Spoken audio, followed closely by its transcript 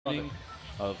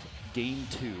Of Game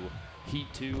 2, Heat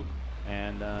 2,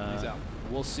 and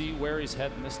we'll see where he's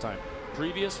heading this time.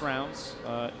 Previous rounds,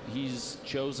 he's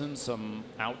chosen some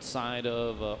outside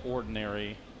of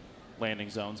ordinary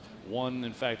landing zones. One,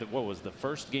 in fact, what was the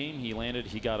first game he landed,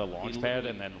 he got a launch pad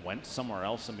and then went somewhere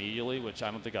else immediately, which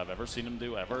I don't think I've ever seen him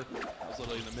do, ever. It was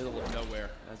literally in the middle of nowhere.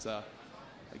 That's,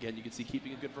 again, you can see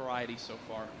keeping a good variety so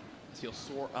far as he'll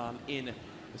soar on in.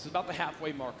 This is about the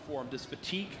halfway mark for him. Does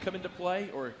fatigue come into play,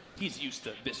 or he's used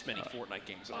to this many Fortnite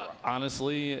games in a row?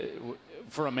 Honestly,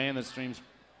 for a man that streams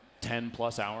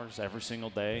 10+ hours every single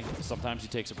day, sometimes he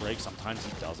takes a break, sometimes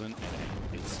he doesn't. And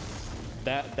it's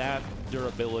that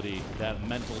durability, that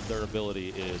mental durability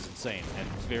is insane. And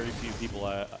very few people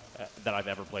that I've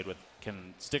ever played with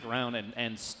can stick around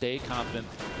and stay confident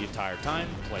the entire time,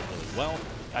 play really well.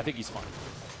 I think he's fine.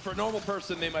 For a normal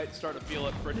person, they might start to feel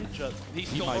it. For Ninja, he's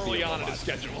still early on in his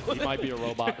schedule. He might be a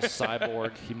robot, a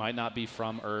cyborg. He might not be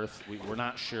from Earth. We're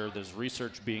not sure. There's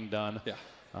research being done. Yeah.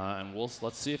 And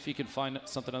let's see if he can find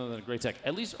something other than a great tech.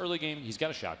 At least early game, he's got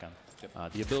a shotgun.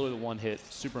 Yep. The ability to one hit,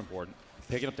 super important.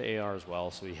 Picking up the AR as well,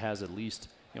 so he has at least,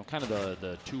 you know, kind of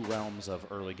the two realms of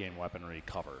early game weaponry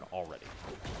covered already.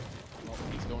 Well,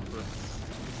 he's going for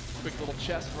a quick little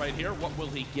chest right here. What will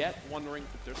he get? Wondering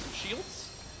if there's some shields.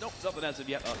 Nope, nothing as of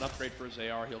yet. An upgrade for his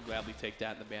AR. He'll gladly take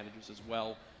that and the bandages as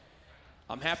well.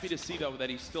 I'm happy to see, though, that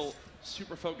he's still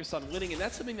super focused on winning, and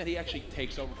that's something that he actually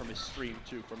takes over from his stream,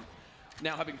 too. From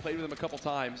now having played with him a couple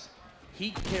times,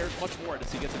 he cares much more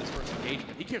as he gets in his first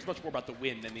engagement. He cares much more about the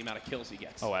win than the amount of kills he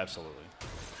gets. Oh, absolutely.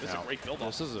 This is a great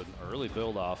build-off. This is an early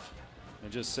build-off.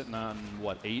 And just sitting on,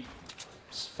 what,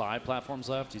 5 platforms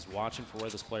left. He's watching for where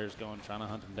this player's going, trying to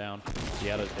hunt him down.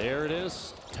 There it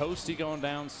is. Toasty going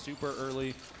down super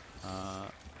early.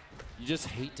 You just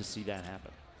hate to see that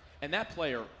happen. And that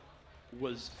player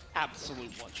was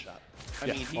absolute one-shot. I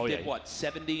mean, he did, what,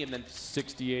 70 and then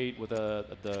 68 with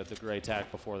the gray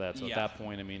tack before that. So at that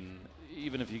point, I mean,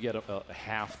 even if you get a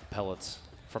half the pellets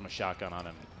from a shotgun on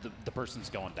him, the person's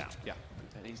going down. Yeah,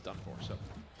 and he's done for. So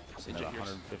at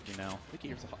 150 now. I think he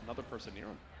hears another person near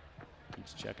him.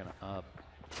 Keeps checking up.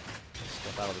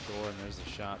 Step out of the door, and there's the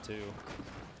shot, too.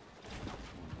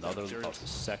 Another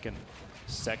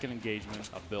second engagement,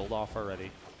 a build-off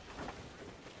already.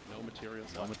 No materials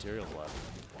left. No materials left.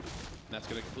 And that's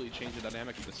going to completely change the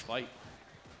dynamic of this fight.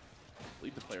 I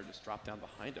believe the player just dropped down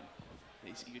behind him.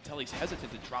 You can tell he's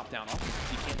hesitant to drop down off because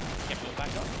he can't go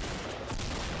back up.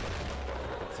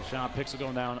 It's a shot. Pixel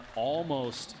going down,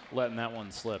 almost letting that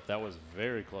one slip. That was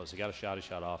very close. He got a shot, he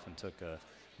shot off and took a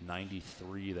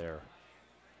 93 there.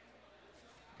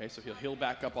 Okay, so he'll heal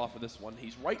back up off of this one.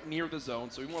 He's right near the zone,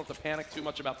 so we won't have to panic too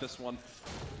much about this one.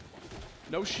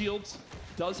 No shields,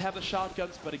 does have the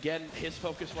shotguns, but again, his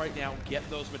focus right now, get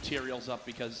those materials up,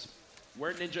 because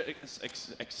where Ninja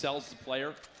excels the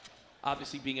player,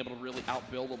 obviously being able to really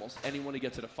outbuild almost anyone he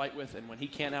gets in a fight with, and when he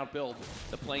can't outbuild,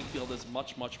 the playing field is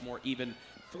much, much more even.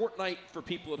 Fortnite, for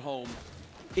people at home,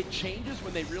 it changes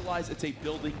when they realize it's a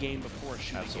building game before a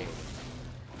shooting game.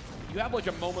 You have like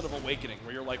a moment of awakening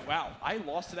where you're like, wow, I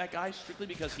lost to that guy strictly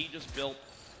because he just built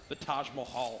the Taj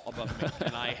Mahal above me,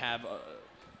 and I have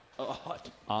a hut.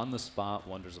 On the spot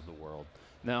wonders of the world.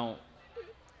 Now,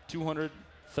 230-3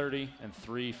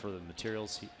 for the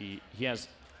materials. He has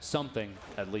something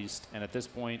at least, and at this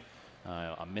point,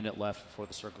 a minute left before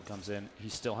the circle comes in. He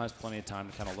still has plenty of time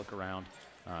to kind of look around.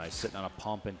 He's sitting on a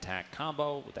pump and tack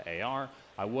combo with the AR.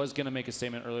 I was going to make a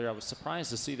statement earlier. I was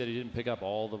surprised to see that he didn't pick up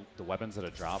all the weapons that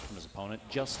had dropped from his opponent,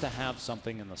 just to have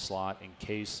something in the slot in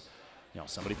case, you know,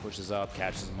 somebody pushes up,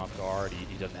 catches him off guard.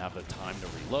 He doesn't have the time to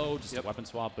reload, just a weapon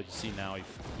swap. But you see now he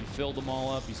filled them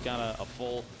all up. He's got a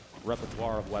full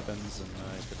repertoire of weapons, and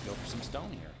he's going to go for some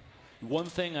stone here. One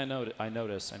thing I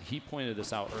noticed, and he pointed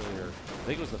this out earlier, I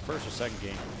think it was the first or second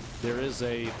game, there is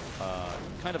a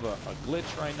kind of a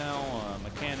glitch right now, a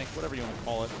mechanic, whatever you want to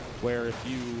call it, where if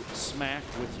you smack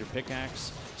with your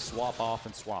pickaxe, swap off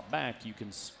and swap back, you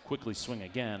can quickly swing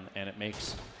again, and it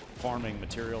makes farming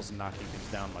materials and knocking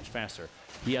things down much faster.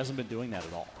 He hasn't been doing that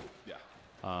at all.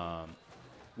 Yeah.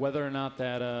 Whether or not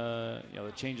that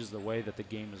it changes the way that the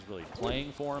game is really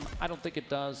playing for him, I don't think it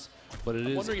does, but it is.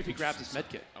 I'm wondering if he grabs his med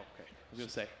kit. Oh, okay. I was going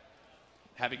to say,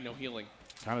 having no healing.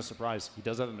 Kind of surprised. He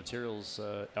does have the materials.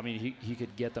 I mean, he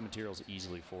could get the materials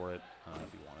easily for it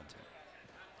if he wanted to.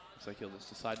 Looks like he'll just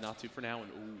decide not to for now, and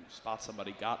spot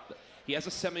somebody. He has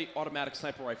a semi-automatic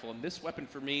sniper rifle, and this weapon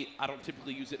for me, I don't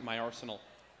typically use it in my arsenal.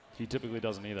 He typically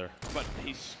doesn't either. But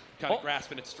he's kind of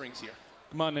grasping at strings here.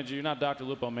 Come on, Ninja, you're not Dr.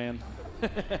 Lupo, man.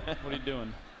 What are you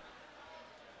doing?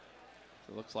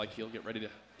 So it looks like he'll get ready to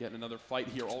get in another fight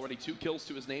here. Already 2 kills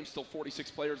to his name. Still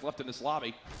 46 players left in this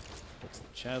lobby. Puts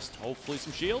the chest. Hopefully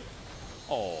some shield.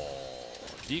 Oh,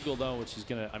 Deagle though, which is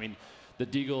gonna. I mean, the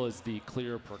Deagle is the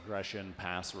clear progression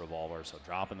past the revolver. So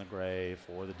dropping the gray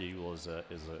for the Deagle is a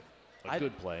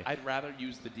good play. I'd rather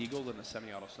use the Deagle than the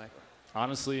semi-auto sniper.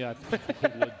 Honestly, I think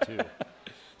I would too.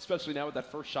 Especially now with that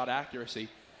first shot accuracy.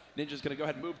 Ninja's going to go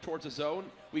ahead and move towards the zone.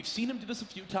 We've seen him do this a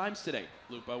few times today,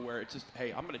 Lupo, where it's just,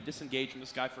 hey, I'm going to disengage from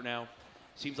this guy for now.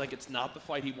 Seems like it's not the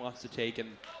fight he wants to take, and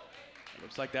it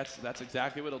looks like that's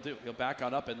exactly what he'll do. He'll back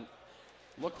on up and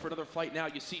look for another fight now.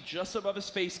 You see just above his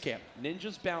face cam,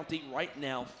 Ninja's bounty right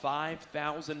now,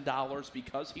 $5,000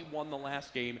 because he won the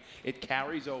last game. It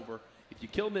carries over. If you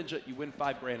kill Ninja, you win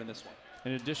 $5,000 in this one.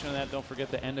 In addition to that, don't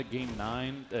forget the end of Game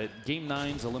 9. Game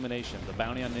 9's elimination, the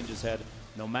bounty on Ninja's head,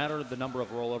 no matter the number of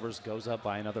rollovers, goes up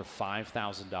by another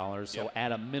 $5,000. So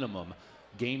at a minimum,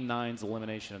 Game 9's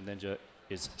elimination of Ninja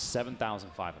is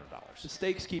 $7,500. The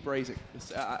stakes keep raising.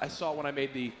 I saw when I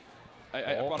made the,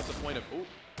 I brought up the point of,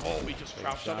 we just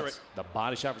crouched under it. The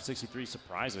body shot for 63,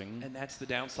 surprising. And that's the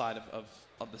downside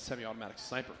of the semi-automatic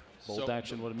sniper. Bolt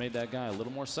action would have made that guy a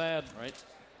little more sad. Right?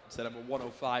 Instead of a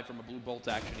 105 from a blue bolt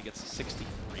action, he gets 63.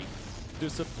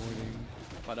 Disappointing.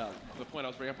 But the point I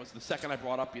was bringing up was the second I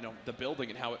brought up, the building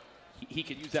and how he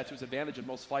can use that to his advantage in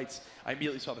most fights, I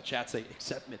immediately saw the chat say,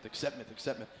 accept myth, accept myth,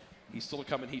 accept myth. He's still to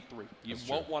come in Heat 3. You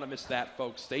won't want to miss that,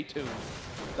 folks. Stay tuned.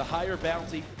 The higher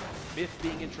bounty, myth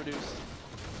being introduced.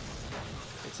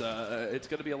 It's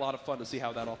going to be a lot of fun to see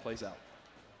how that all plays out.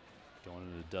 Going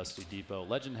into the Dusty Depot.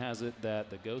 Legend has it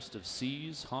that the Ghost of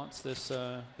Seas haunts this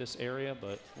this area,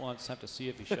 but we'll just have to see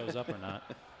if he shows up or not.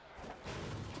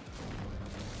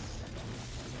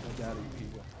 No doubt he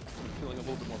will. I'm feeling a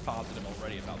little bit more positive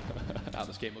already about how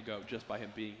this game will go just by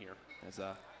him being here. As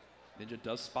Ninja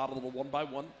does spot a little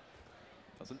 1-by-1.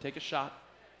 Doesn't take a shot.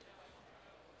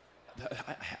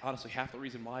 Honestly, half the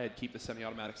reason why I'd keep the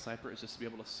semi-automatic sniper is just to be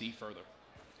able to see further.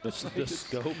 The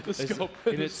scope,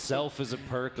 in itself is a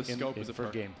perk for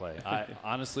gameplay.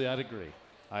 Honestly, I'd agree.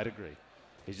 I'd agree.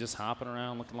 He's just hopping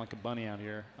around looking like a bunny out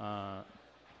here.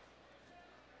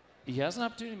 He has an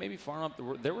opportunity maybe farm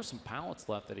up. There were some pallets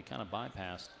left that he kind of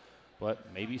bypassed,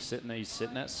 but maybe he's sitting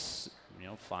at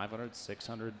 500,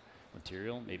 600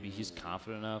 material. Maybe he's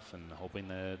confident enough and hoping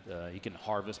that he can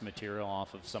harvest material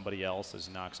off of somebody else as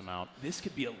he knocks him out. This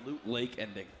could be a loot lake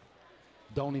ending.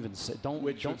 Don't even say. Don't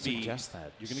suggest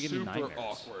that. You're going to give me nightmares. Super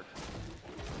awkward.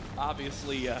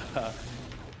 Obviously,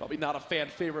 probably not a fan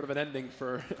favorite of an ending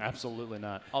for. Absolutely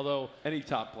not. Although any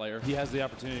top player, he has the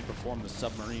opportunity to perform the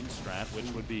submarine strat, which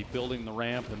would be building the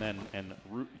ramp and then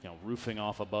roofing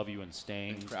off above you and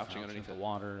staying and crouching underneath the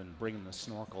water and bringing the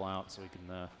snorkel out so he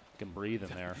can breathe in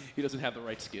there. He doesn't have the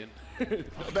right skin.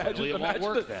 Imagine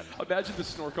the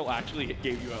snorkel actually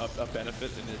gave you a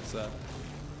benefit and it's.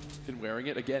 In wearing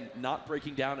it. Again, not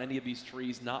breaking down any of these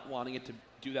trees, not wanting it to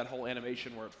do that whole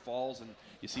animation where it falls and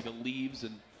you see the leaves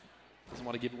and doesn't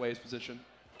want to give away his position.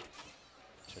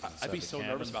 I'd be so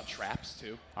nervous about traps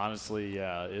too. Honestly,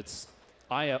 yeah,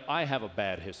 I have a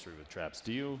bad history with traps.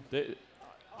 Do you?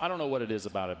 I don't know what it is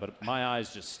about it, but my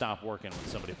eyes just stop working when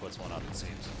somebody puts one up, it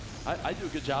seems. I do a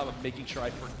good job of making sure I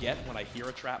forget when I hear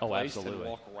a trap placed and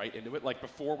walk right into it. Like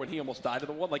before when he almost died to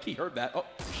the one, like he heard that. Oh,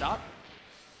 shot.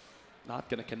 Not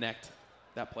going to connect.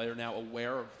 That player now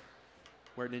aware of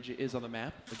where Ninja is on the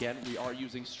map. Again, we are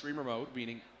using streamer mode,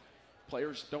 meaning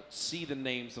players don't see the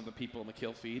names of the people in the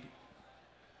kill feed.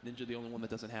 Ninja the only one that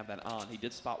doesn't have that on. He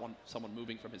did spot someone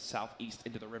moving from his southeast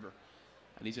into the river.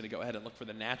 And he's going to go ahead and look for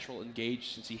the natural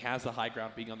engage since he has the high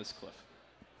ground being on this cliff.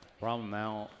 Problem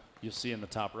now, you'll see in the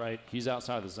top right, he's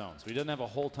outside of the zone. So he doesn't have a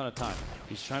whole ton of time.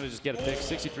 He's trying to just get a pick.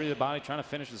 63 to the body, trying to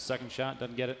finish the second shot,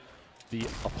 doesn't get it. The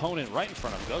opponent right in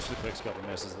front of him goes for the quick scope and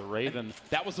misses. The Raven.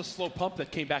 That was the slow pump that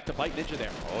came back to bite Ninja there.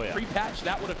 Oh, yeah. Pre-patch,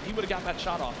 he would have gotten that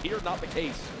shot off. Here, not the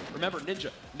case. Remember, Ninja,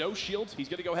 no shields. He's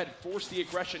going to go ahead and force the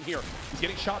aggression here. He's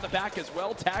getting shot in the back as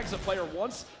well. Tags a player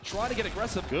once, trying to get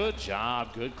aggressive. Good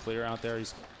job. Good clear out there.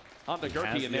 He's on the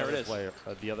Gurky, and there it is.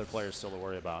 The other player still to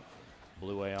worry about.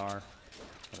 Blue AR. Going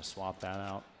to swap that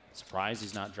out. Surprised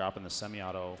he's not dropping the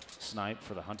semi-auto snipe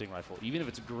for the hunting rifle. Even if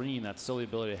it's green, that's still the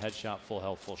ability to headshot, full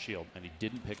health, full shield, and he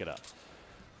didn't pick it up.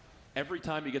 Every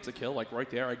time he gets a kill, like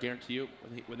right there, I guarantee you,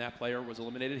 when that player was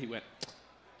eliminated, he went,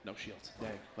 no shields. Dang.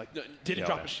 Like, didn't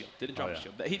drop a shield. Didn't drop a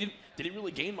shield. He didn't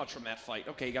really gain much from that fight.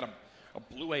 Okay, he got a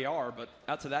blue AR, but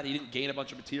outside that, he didn't gain a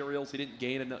bunch of materials. He didn't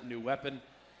gain a new weapon.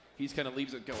 He's kind of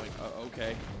leaves it going,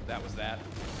 okay, that was that.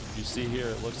 You see here,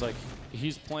 it looks like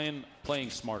he's playing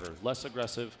smarter, less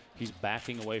aggressive. He's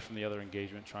backing away from the other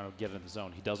engagement, trying to get in the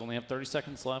zone. He does only have 30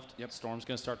 seconds left. Yep. Storm's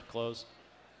going to start to close.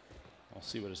 We'll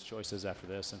see what his choice is after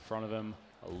this. In front of him,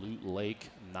 a loot lake,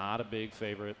 not a big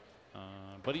favorite.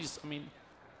 But he's, I mean,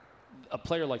 a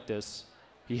player like this,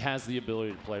 he has the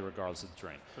ability to play regardless of the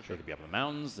terrain. For sure. They could be up in the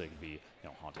mountains, they could be, you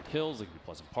know, haunted hills, they could be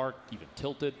Pleasant Park, even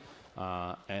tilted.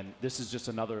 And this is just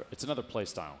another play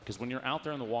style. Because when you're out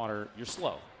there in the water, you're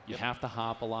slow. You have to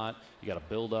hop a lot. You got to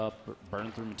build up,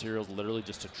 burn through materials, literally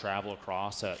just to travel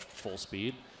across at full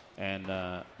speed. And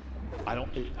I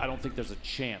don't think there's a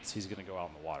chance he's going to go out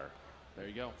in the water. There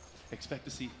you go. Expect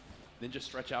to see Ninja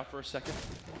stretch out for a second.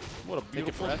 What a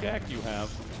beautiful jack you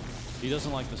have. He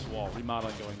doesn't like this wall,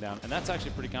 remodeling going down. And that's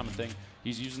actually a pretty common thing.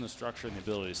 He's using the structure and the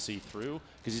ability to see through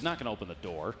because he's not going to open the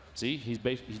door. See, he's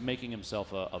making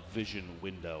himself a vision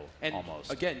window and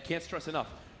almost. Again, can't stress enough,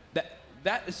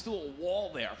 that is still a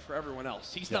wall there for everyone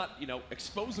else. He's not, you know,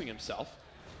 exposing himself.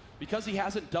 Because he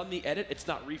hasn't done the edit, it's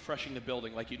not refreshing the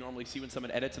building like you normally see when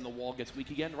someone edits and the wall gets weak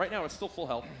again. Right now, it's still full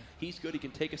health. He's good. He can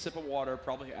take a sip of water,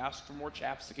 probably ask for more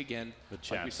chapstick again, The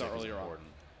chapstick like we saw earlier is on.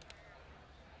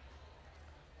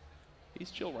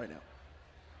 He's chill right now.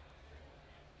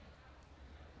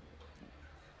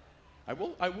 I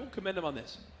will commend him on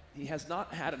this. He has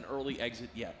not had an early exit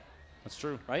yet. That's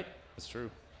true. Right? That's true.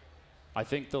 I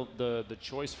think the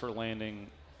choice for landing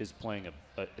is playing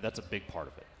that's a big part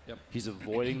of it. Yep. He's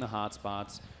avoiding the hot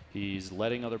spots. He's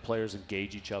letting other players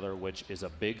engage each other, which is a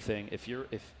big thing. If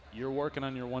you're working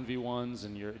on your 1v1s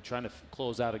and you're trying to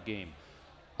close out a game,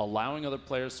 allowing other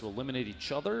players to eliminate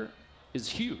each other is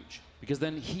huge because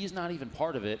then he's not even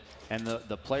part of it, and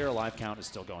the player alive count is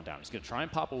still going down. He's going to try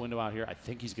and pop a window out here. I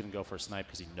think he's going to go for a snipe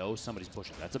because he knows somebody's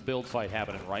pushing. That's a build fight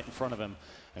happening right in front of him,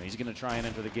 and he's going to try and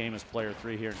enter the game as player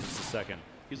 3 here in just a second.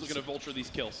 He's looking to vulture these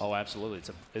kills. Oh, absolutely.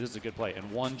 It is a good play.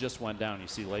 And one just went down. You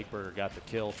see Lakeburger got the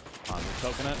kill on the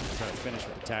coconut. He's trying to finish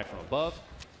with attack from above.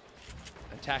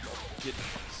 Attack, get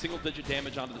single-digit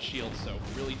damage onto the shield, so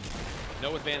really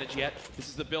no advantage yet. This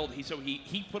is the build.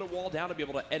 He put a wall down to be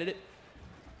able to edit it.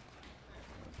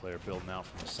 Player building out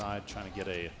from the side, trying to get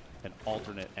an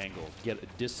alternate angle.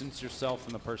 Distance yourself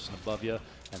from the person above you,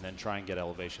 and then try and get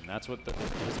elevation. That's what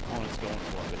his opponent's going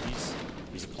for. But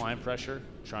he's applying pressure,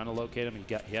 trying to locate him.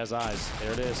 He has eyes.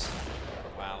 There it is.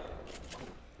 Wow.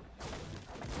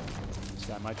 This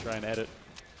guy might try and edit.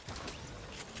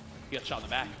 He got shot in the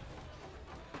back.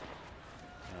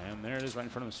 And there it is, right in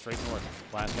front of him, straight north.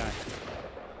 Last guy.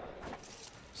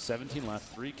 17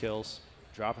 left, 3 kills.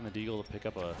 Dropping the deagle to pick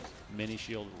up a mini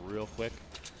shield real quick.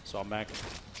 Sawback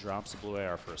drops the blue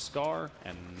AR for a scar,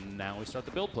 and now we start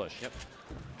the build push. Yep.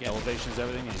 Elevation is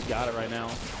everything, and he's got it right now.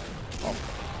 Oh,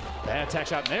 bad attack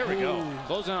shot, and there we go.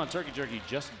 Closing on Turkey Jerky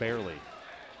just barely.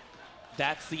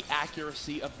 That's the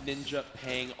accuracy of Ninja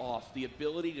paying off. The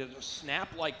ability to just snap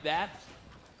like that.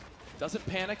 Doesn't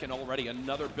panic, and already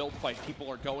another build fight.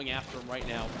 People are going after him right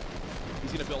now.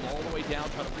 He's going to build all the way down,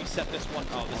 try to reset this one.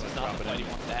 Oh, this is not the fight he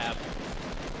wants to have.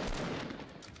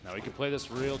 Now he can play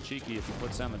this real cheeky if he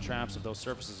puts down the traps, if those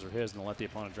surfaces are his, and they'll let the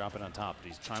opponent drop it on top. But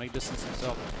he's trying to distance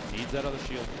himself, needs that other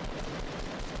shield.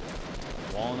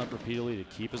 Walling up repeatedly to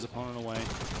keep his opponent away.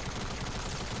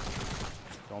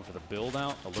 Going for the build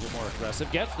out, a little more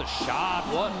aggressive. Gets the shot,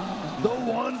 what?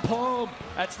 The one pump!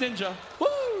 That's Ninja.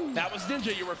 Woo! That was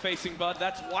Ninja you were facing, bud.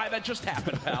 That's why that just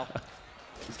happened, pal.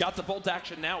 He's got the bolt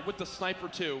action now with the sniper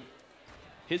too.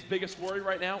 His biggest worry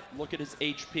right now, look at his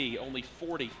HP, only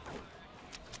 40.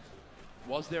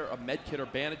 Was there a med kit or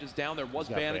bandages down? There was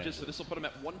bandages, so this will put him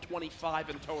at 125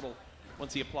 in total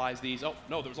once he applies these. Oh,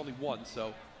 no, there was only one,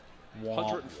 so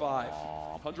 105.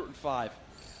 105.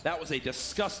 That was a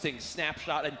disgusting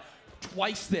snapshot, and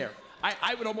twice there.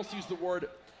 I would almost use the word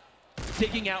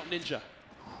digging out Ninja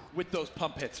with those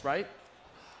pump hits, right?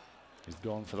 He's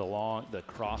going for the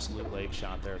cross loop leg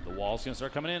shot there. The wall's going to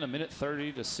start coming in.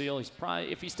 1:30 to seal. He's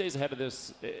probably, if he stays ahead of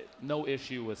this, no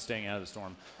issue with staying out of the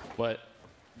storm. But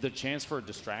the chance for a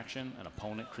distraction, an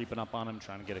opponent creeping up on him,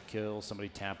 trying to get a kill, somebody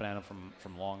tapping at him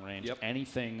from long range,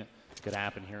 anything could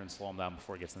happen here and slow him down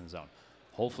before he gets in the zone.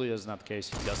 Hopefully that's not the case.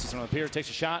 He does this on the pier, takes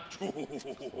a shot.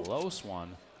 Close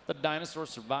one. The dinosaur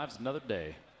survives another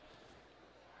day.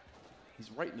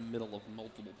 He's right in the middle of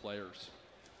multiple players.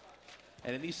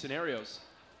 And in these scenarios,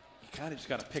 you kind of just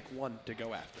got to pick one to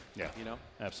go after. Yeah, you know?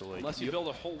 Absolutely. Unless you build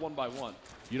a whole one by one.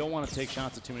 You don't want to take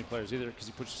shots at too many players either because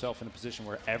you put yourself in a position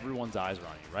where everyone's eyes are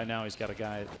on you. Right now, he's got a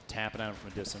guy tapping at him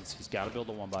from a distance. He's got to build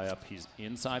a one by up. He's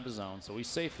inside the zone, so he's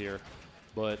safe here.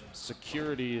 But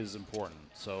security is important.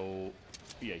 So,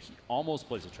 yeah, he almost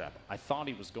plays a trap. I thought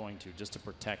he was going to just to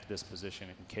protect this position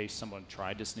in case someone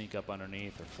tried to sneak up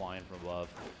underneath or fly in from above.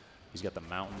 He's got the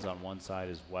mountains on one side,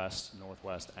 his west,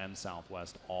 northwest, and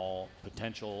southwest, all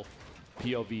potential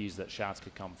POVs that shots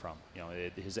could come from. You know,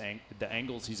 the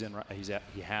angles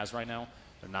he has right now,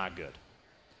 they're not good,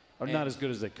 or not as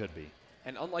good as they could be.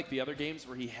 And unlike the other games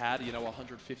where he had, you know,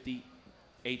 150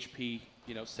 HP,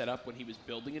 you know, set up when he was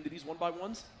building into these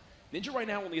 1x1s, Ninja right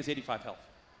now only has 85 health.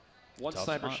 One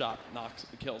sniper shot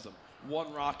kills him.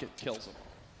 One rocket kills him.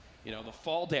 You know, the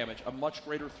fall damage, a much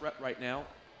greater threat right now.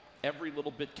 Every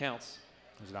little bit counts.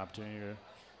 There's an opportunity here.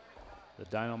 The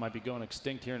dino might be going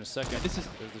extinct here in a second.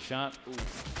 There's the shot. Ooh.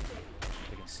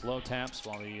 Taking slow taps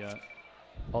while the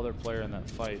other player in that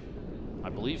fight, I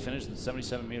believe, finished the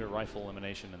 77-meter rifle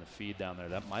elimination in the feed down there.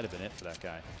 That might have been it for that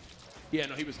guy. Yeah,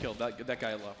 no, he was killed. That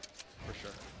guy low, for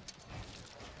sure.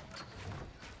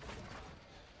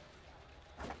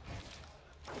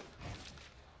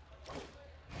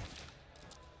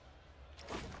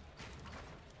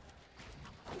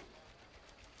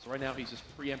 So right now he's just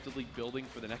preemptively building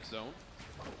for the next zone.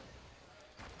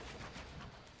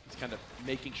 He's kind of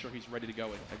making sure he's ready to go.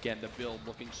 And again, the build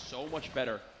looking so much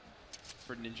better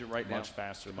for Ninja right now. Much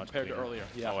faster, much compared cleaner. to earlier.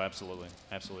 Yeah. Oh, absolutely.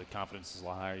 Absolutely. Confidence is a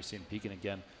lot higher. You see him peeking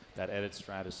again. That edit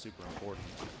strat is super important.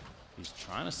 He's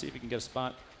trying to see if he can get a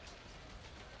spot.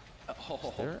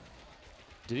 There.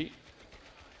 Did he? Is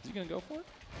he going to go for it?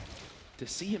 To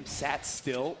see him sat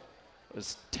still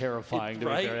was terrifying, to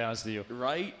be very honest with you.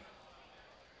 Right?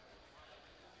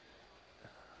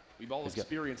 We've all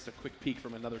experienced a quick peek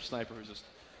from another sniper who's just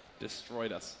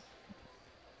destroyed us.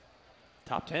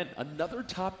 Top 10. Another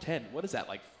top 10. What is that,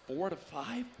 like 4 to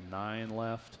 5? 9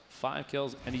 left. 5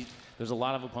 kills. And there's a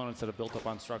lot of opponents that have built up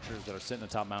on structures that are sitting in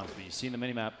the top mountains. But you see in the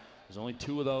minimap, there's only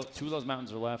 2 of those. 2 of those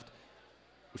mountains are left,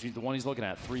 which means the one he's looking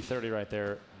at, 330 right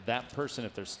there. That person,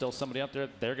 if there's still somebody up there,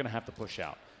 they're going to have to push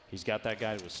out. He's got that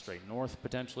guy who was straight north,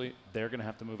 potentially. They're going to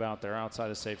have to move out. They're outside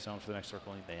the safe zone for the next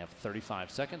circle. They have 35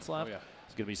 seconds left. Oh, yeah.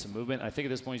 There's going to be some movement. I think at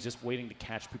this point he's just waiting to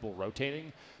catch people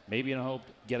rotating. Maybe in a hope,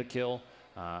 get a kill,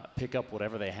 pick up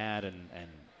whatever they had, and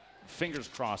fingers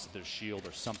crossed that there's shield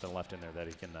or something left in there that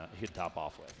he can top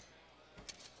off with.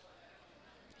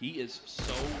 He is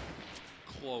so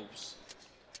close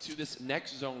to this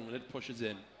next zone when it pushes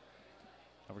in.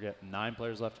 Don't forget, 9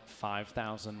 players left,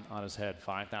 5,000 on his head,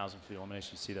 5,000 for the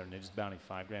elimination. You see there, Ninja's bounty,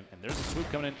 $5 grand. And there's a swoop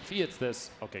coming in. If he hits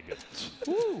this, okay, good.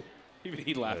 Woo! Even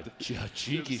he laughed.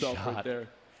 Cheeky shot. Right there.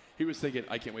 He was thinking,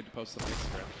 I can't wait to post this on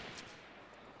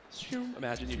Instagram.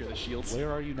 Imagine you hear the shields.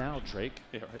 Where are you now, Drake?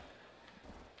 Yeah, right.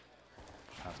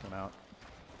 Shots come out.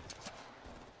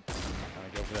 Trying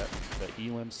to go for that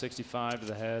Elim 65 to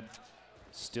the head.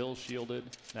 Still shielded.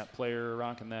 That player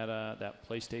rocking that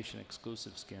PlayStation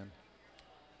exclusive skin.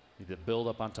 Need to build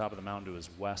up on top of the mountain to his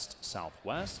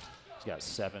west-southwest. He's got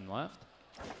 7 left.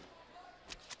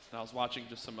 And I was watching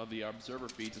just some of the observer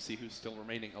feeds to see who's still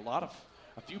remaining.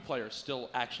 A few players still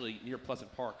actually near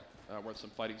Pleasant Park where some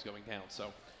fighting's going down.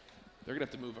 So they're going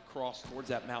to have to move across towards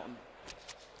that mountain.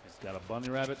 He's got a bunny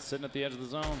rabbit sitting at the edge of the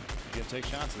zone. He's going to take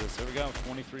shots of this. Here we go,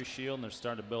 23 shield, and they're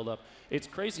starting to build up. It's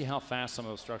crazy how fast some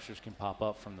of those structures can pop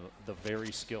up from the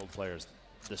very skilled players.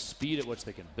 The speed at which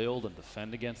they can build and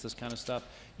defend against this kind of stuff.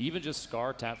 Even just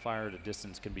Scar tap fire at a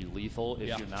distance can be lethal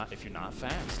if you're not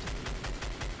fast.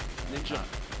 Ninja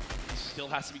still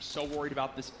has to be so worried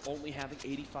about this only having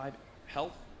 85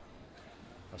 health.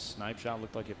 A snipe shot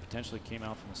looked like it potentially came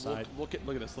out from the side. Look at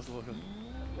this. Look at this.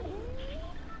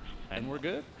 And we're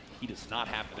good. He does not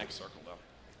have the next circle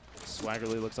though.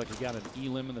 Swaggerly looks like he got an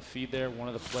Elim in the feed there. One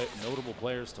of the notable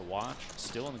players to watch.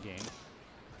 Still in the game.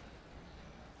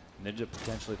 Ninja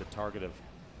potentially the target of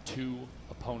 2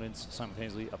 opponents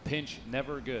simultaneously. A pinch,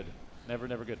 never good. Never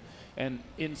good. And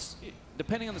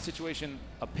depending on the situation,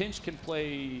 a pinch can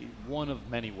play one of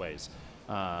many ways.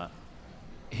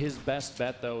 His best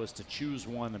bet, though, is to choose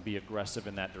one and be aggressive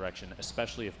in that direction,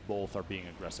 especially if both are being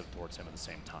aggressive towards him at the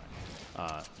same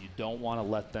time. You don't want to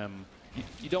let them.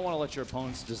 You don't want to let your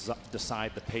opponents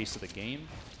decide the pace of the game.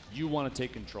 You want to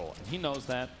take control, and he knows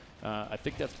that. I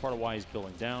think that's part of why he's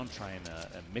building down, trying to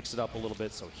mix it up a little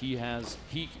bit, so he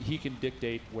can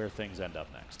dictate where things end up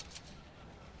next.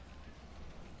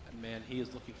 And man, he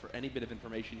is looking for any bit of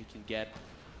information he can get.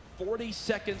 40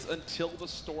 seconds until the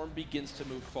storm begins to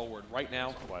move forward. Right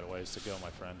now, quite a ways to go, my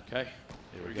friend. Okay,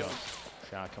 here we go.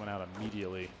 Shot coming out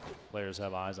immediately. Players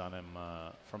have eyes on him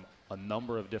from a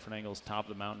number of different angles. Top of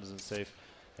the mountain isn't safe,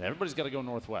 and everybody's got to go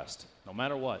northwest, no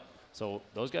matter what. So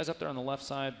those guys up there on the left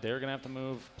side, they're going to have to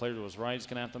move. Player to his right is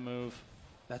going to have to move.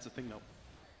 That's the thing, though.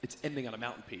 It's ending on a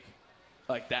mountain peak.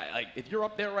 Like that. Like if you're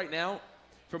up there right now,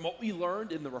 from what we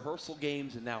learned in the rehearsal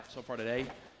games and now so far today,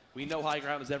 we know high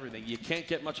ground is everything. You can't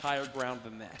get much higher ground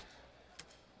than that.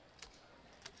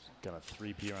 Got a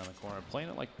 3P around the corner. Playing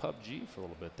it like PUBG for a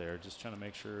little bit there. Just trying to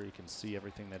make sure he can see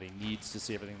everything that he needs to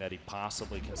see, everything that he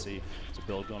possibly can see. It's a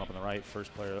build going up on the right.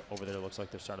 First player over there looks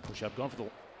like they're starting to push up. Going for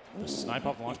the snipe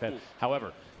off the launch pad.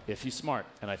 However, if he's smart,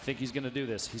 and I think he's going to do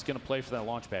this, he's going to play for that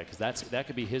launch pad because that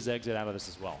could be his exit out of this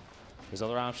as well. His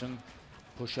other option,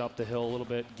 push up the hill a little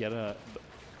bit, get a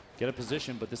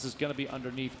position, but this is going to be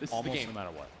underneath almost no matter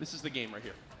what. This is the game right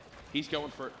here. He's going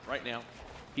for it right now.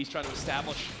 He's trying to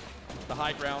establish the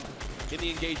high ground in the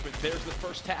engagement. There's the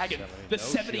first tag, and the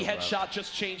 70 headshot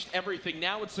just changed everything.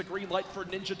 Now it's the green light for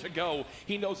Ninja to go.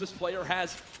 He knows this player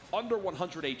has under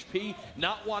 100 HP,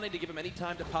 not wanting to give him any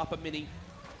time to pop a mini,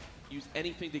 use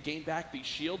anything to gain back these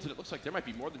shields, and it looks like there might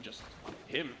be more than just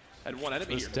him and one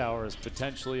enemy here. This tower is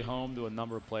potentially home to a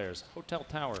number of players. Hotel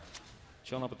Tower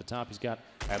showing up at the top. He's got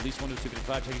at least 1 to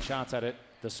 255 taking shots at it.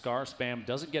 The Scar spam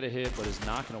doesn't get a hit, but is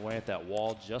knocking away at that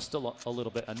wall just a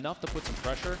little bit, enough to put some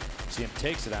pressure. See him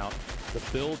takes it out. The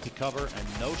build to cover,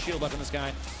 and no shield left in this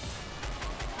guy.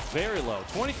 Very low,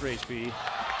 23 HP. Ooh.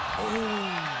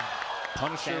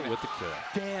 Punisher with the kill.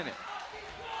 Damn it.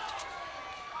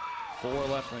 4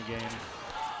 left in the game.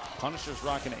 Punisher's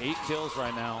rocking 8 kills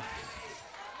right now.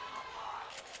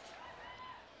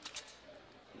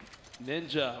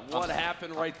 Ninja, what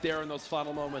happened right there in those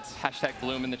final moments? Hashtag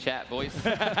bloom in the chat, boys.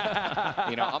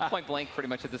 You know, I'm point blank pretty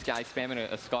much at this guy spamming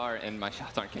a Scar, and my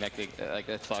shots aren't connecting. Like,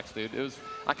 that sucks, dude. It was,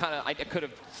 I could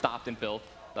have stopped and built,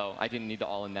 though. I didn't need to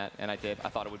all in that, and I did. I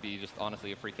thought it would be just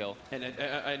honestly a free kill. And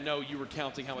I know you were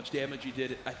counting how much damage you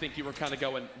did. I think you were kind of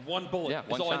going, one bullet yeah,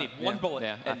 is all shot. I need. One bullet.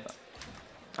 Yeah, and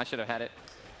I should have had it.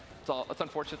 It's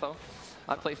unfortunate, though.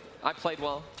 I played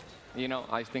well. You know,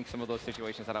 I think some of those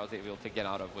situations that I was able to get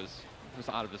out of was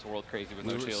out of this world crazy with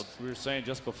no shields. We were saying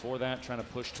just before that, trying to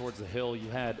push towards the hill, you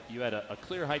had a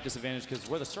clear height disadvantage because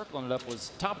where the circle ended up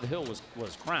was top of the hill was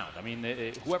ground. I mean,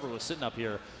 whoever was sitting up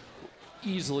here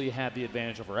easily had the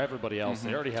advantage over everybody else.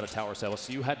 They already had a tower set,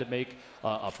 so you had to make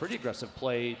a pretty aggressive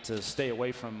play to stay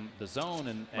away from the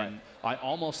zone. And I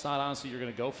almost thought, honestly, you're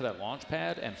going to go for that launch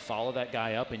pad and follow that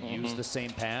guy up and use the same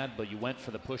pad, but you went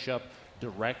for the push-up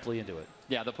directly into it.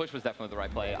 Yeah, the push was definitely the right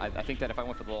play. I think that if I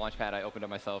went for the launch pad, I opened up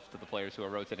myself to the players who are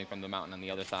rotating from the mountain on the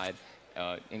other side.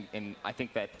 And I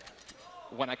think that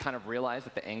when I kind of realized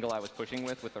that the angle I was pushing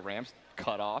with the ramps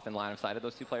cut off and line of sight of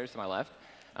those 2 players to my left,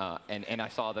 and I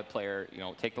saw the player, you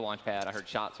know, take the launch pad. I heard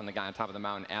shots from the guy on top of the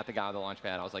mountain at the guy on the launch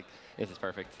pad. I was like, this is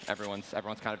perfect. Everyone's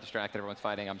kind of distracted. Everyone's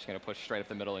fighting. I'm just going to push straight up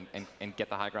the middle and get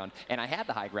the high ground. And I had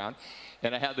the high ground.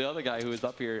 And I had the other guy who was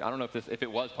up here. I don't know if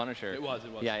it was Punisher. It was.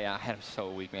 Yeah. I had him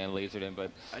so weak, man. Lasered him,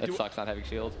 but it sucks not having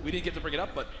shields. We didn't get to bring it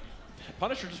up, but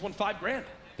Punisher just won $5 grand.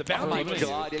 The bounty was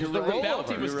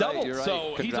doubled,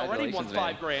 so he's already won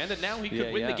 $5 grand, and now he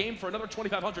could win the game for another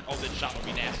 $2,500. Oh, this shot would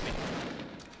be nasty.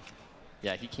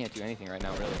 Yeah, he can't do anything right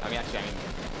now, really. I mean,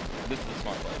 this is a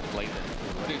smart play.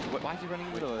 Dude, why is he running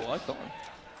into the storm?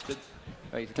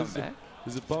 Oh, he's coming back?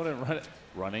 His opponent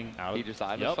running out of... He just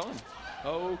died of the storm.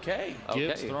 Okay.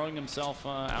 Gibbs throwing himself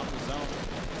out of the zone.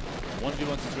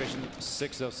 1v1 situation,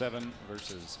 607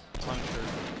 versus Punisher.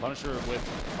 Punisher with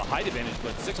a height advantage,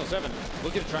 but 607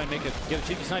 looking to try and get a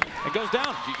cheeky snipe. It goes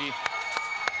down. GG.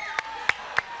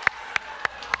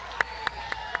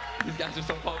 These guys are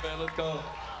so pumped, man. Let's go.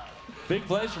 Big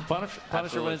plays from Punisher.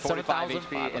 Punisher winning 45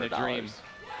 HP in a dream.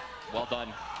 Well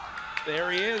done.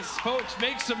 There he is, folks.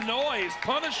 Make some noise.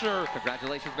 Punisher.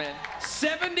 Congratulations, man.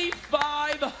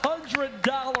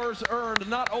 $7,500 earned.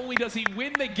 Not only does he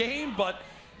win the game, but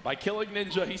by killing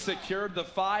Ninja, he secured the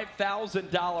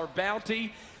 $5,000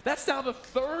 bounty. That's now the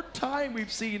 3rd time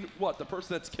we've seen, the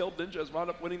person that's killed Ninja has wound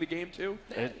up winning the game too?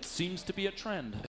 It seems to be a trend.